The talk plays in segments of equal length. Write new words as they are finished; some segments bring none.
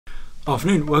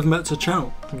Afternoon, welcome back to the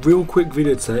channel. Real quick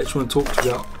video today. I just want to talk to you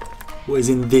about what is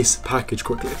in this package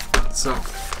quickly. So,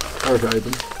 I'll rip it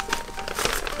open.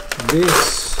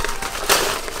 This.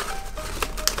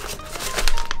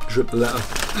 Just rip the letter.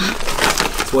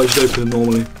 That's why you should open it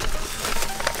normally.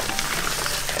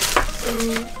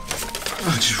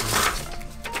 I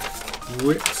just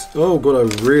ripped. Oh god,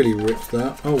 I really ripped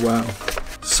that. Oh wow.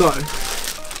 So,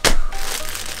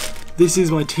 this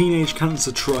is my Teenage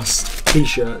Cancer Trust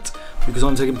t-shirt because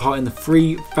I'm taking part in the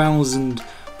 3,000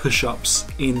 push-ups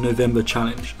in November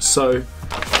challenge. So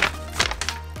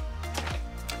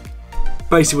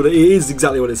basically it is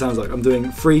exactly what it sounds like. I'm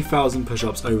doing 3,000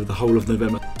 push-ups over the whole of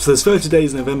November. So there's 30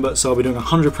 days in November, so I'll be doing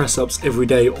 100 press-ups every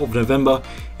day of November.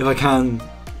 If I can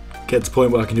get to the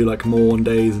point where I can do like more on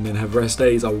days and then have rest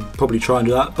days, I'll probably try and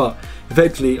do that. But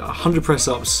effectively 100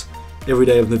 press-ups every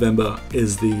day of November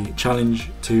is the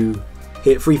challenge to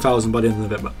hit 3,000 by the end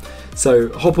of November. So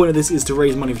the whole point of this is to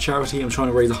raise money for charity. I'm trying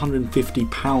to raise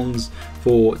 £150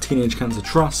 for Teenage Cancer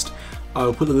Trust.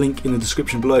 I'll put the link in the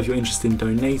description below if you're interested in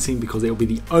donating, because it'll be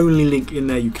the only link in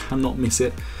there. You cannot miss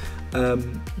it.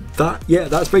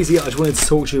 That's basically it. I just wanted to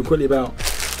talk to you quickly about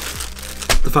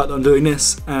the fact that I'm doing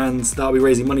this and that I'll be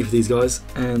raising money for these guys.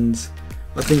 And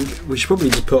I think we should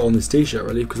probably just put on this t-shirt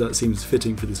really, because that seems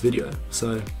fitting for this video.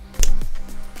 So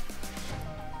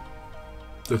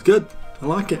looks good. I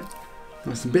like it.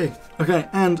 Nice and big. Okay,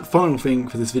 and final thing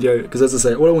for this video, because as I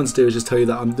say, all I want to do is just tell you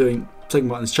that I'm taking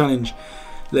part in this challenge,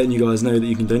 letting you guys know that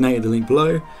you can donate at the link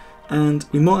below. And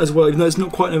we might as well, even though it's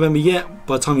not quite November yet,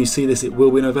 by the time you see this it will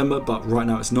be November, but right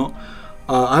now it's not.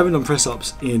 I haven't done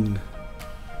press-ups in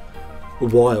a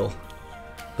while.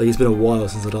 Like, it's been a while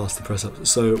since I last did press-ups,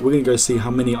 so we're going to go see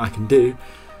how many I can do.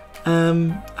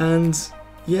 And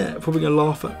yeah, probably going to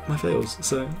laugh at my fails,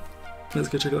 so let's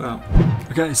go check it out.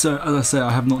 Okay, so as I say, I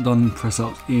have not done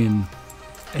press-ups in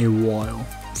a while,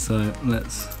 so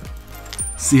let's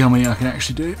see how many I can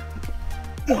actually do.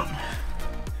 1.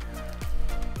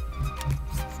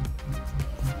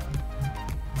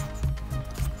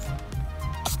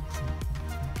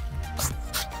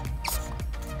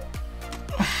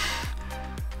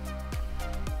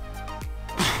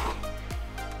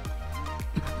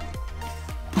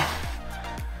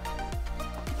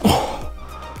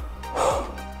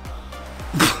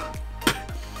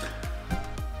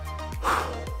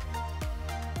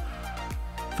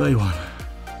 31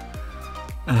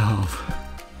 and a half.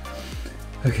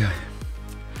 Okay,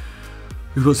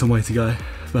 we've got some way to go,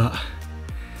 but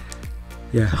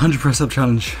yeah, 100 press-up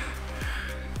challenge,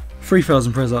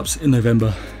 3,000 press-ups in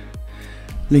November.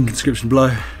 Link in the description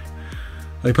below.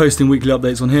 I'll be posting weekly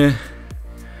updates on here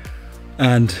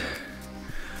and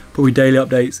probably daily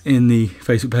updates in the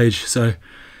Facebook page, so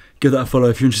give that a follow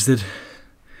if you're interested.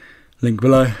 Link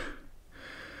below.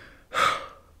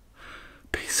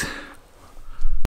 Peace.